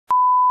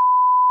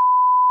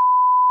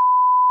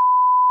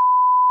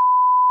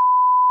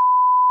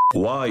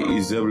Why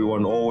is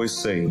everyone always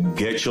saying,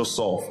 get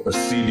yourself a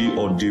CD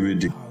or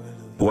DVD?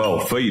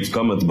 Well, faith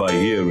cometh by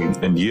hearing,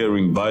 and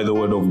hearing by the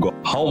word of God.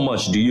 How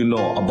much do you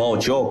know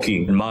about your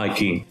king and my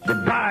king? The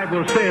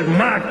Bible says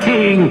my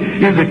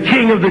king is the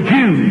king of the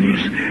Jews.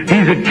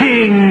 He's a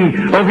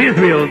king of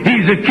Israel.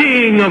 He's a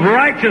king of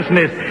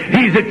righteousness.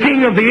 He's a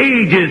king of the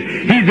ages.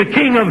 He's a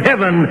king of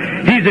heaven.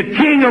 He's a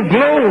king of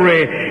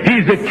glory.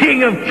 He's the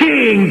king of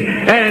kings,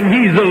 and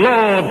he's the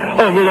Lord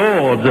of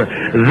lords.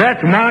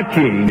 That's my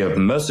king. We have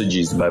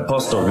messages by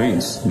Pastor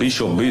Vince,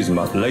 Bishop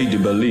Bismarck, Lady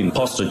Berlin,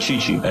 Pastor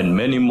Chichi, and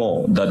many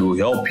more that will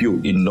help you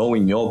in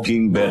knowing your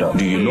king better.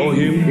 Do you know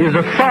him? He is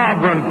a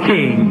sovereign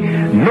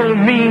king. No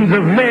means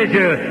of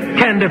measure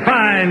can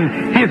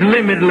define his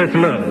limitless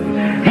love.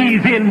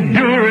 He's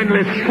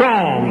enduringly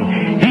strong.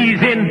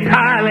 He's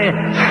entirely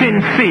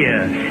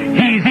sincere.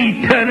 He's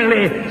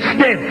eternally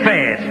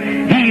steadfast.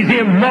 He's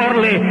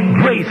immortally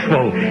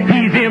graceful.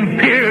 He's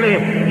imperially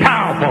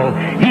powerful.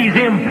 He's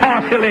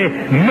impartially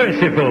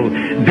merciful.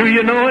 Do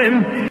you know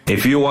him?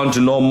 If you want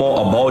to know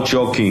more about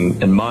your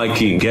king and my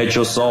king, get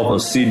yourself a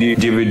CD,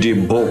 DVD,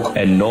 book,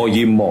 and know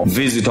him more.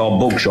 Visit our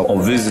bookshop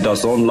or visit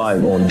us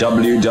online on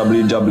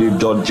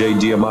www.jdmi.co.za.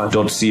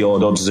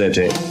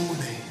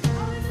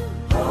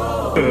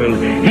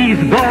 He's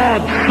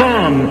God's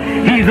Son.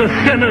 He's a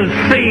sinner's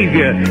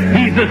Savior.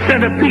 He's the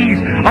centerpiece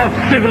of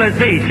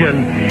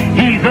civilization.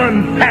 He's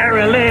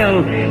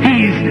unparalleled.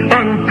 He's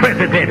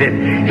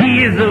unprecedented.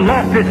 He is the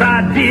loftiest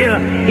idea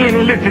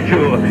in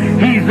literature.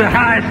 He's the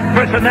highest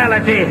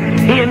personality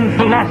in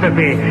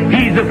philosophy.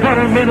 He's the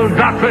fundamental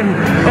doctrine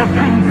of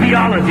true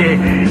theology.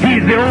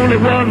 He's the only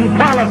one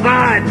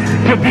qualified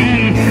to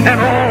be an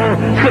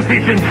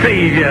all-sufficient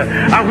Savior.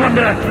 I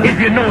wonder if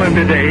you know him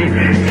today.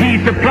 He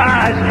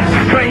supplies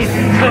strength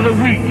for the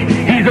weak.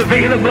 He's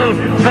available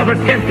for the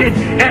tempted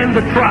and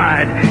the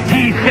tried.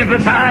 He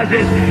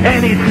sympathizes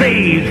and he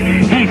saves.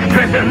 He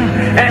strengthens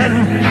and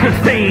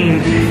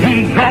sustains.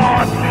 He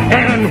guards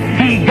and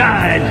he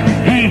guides.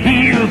 He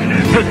heals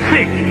the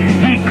sick.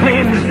 He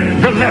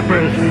cleanses the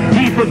lepers.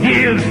 He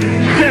forgives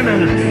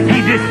sinners.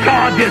 He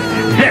discharges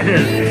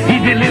debtors. He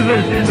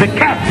delivers the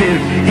captives.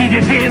 He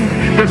defends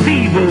the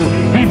feeble.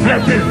 He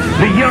blesses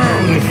the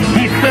young.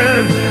 He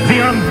serves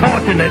the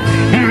unfortunate.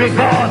 He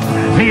regards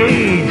the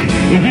aged.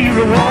 He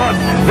rewards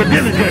the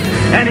diligent,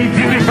 and he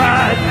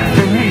beautifies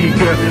the meek.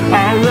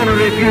 I wonder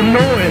if you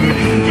know him.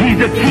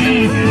 He's the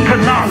key to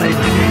knowledge.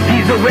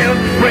 He's the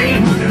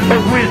wellspring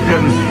of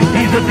wisdom.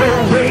 He's the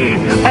doorway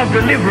of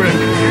deliverance.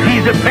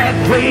 He's the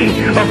pathway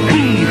of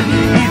peace.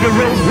 He's the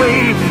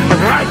roadway of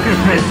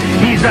righteousness.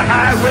 He's the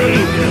highway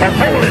of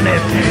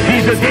holiness.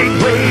 He's the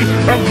gateway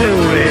of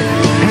glory.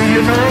 Do you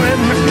know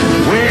him?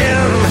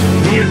 Well,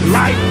 his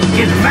light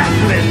is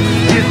matchless.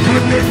 His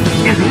goodness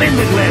is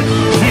limitless.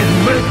 His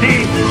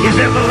mercy is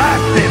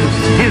everlasting.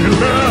 His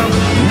love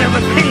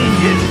never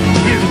changes.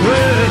 His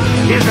word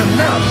is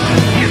enough.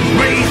 His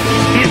grace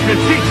is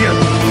sufficient.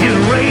 His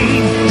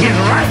reign is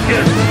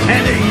righteous.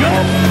 And his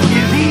yoke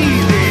is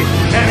easy.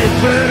 And his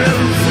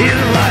burden is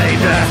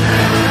light.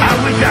 I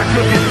wish I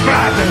could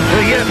describe him to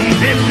you.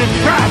 He's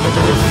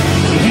indescribable.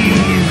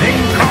 He's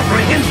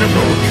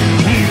incomprehensible.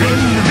 He's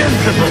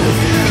invincible.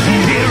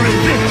 He's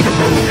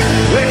irresistible.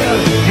 Well,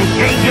 you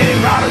can't get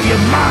him out of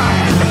your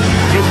mind.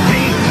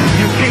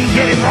 You can't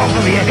get him off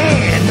of your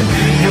head.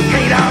 You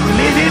can't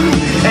outlive him,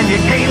 and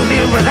you can't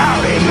live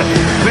without him.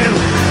 Well,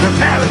 the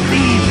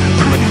Pharisees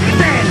couldn't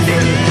stand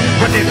him,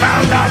 but they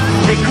found out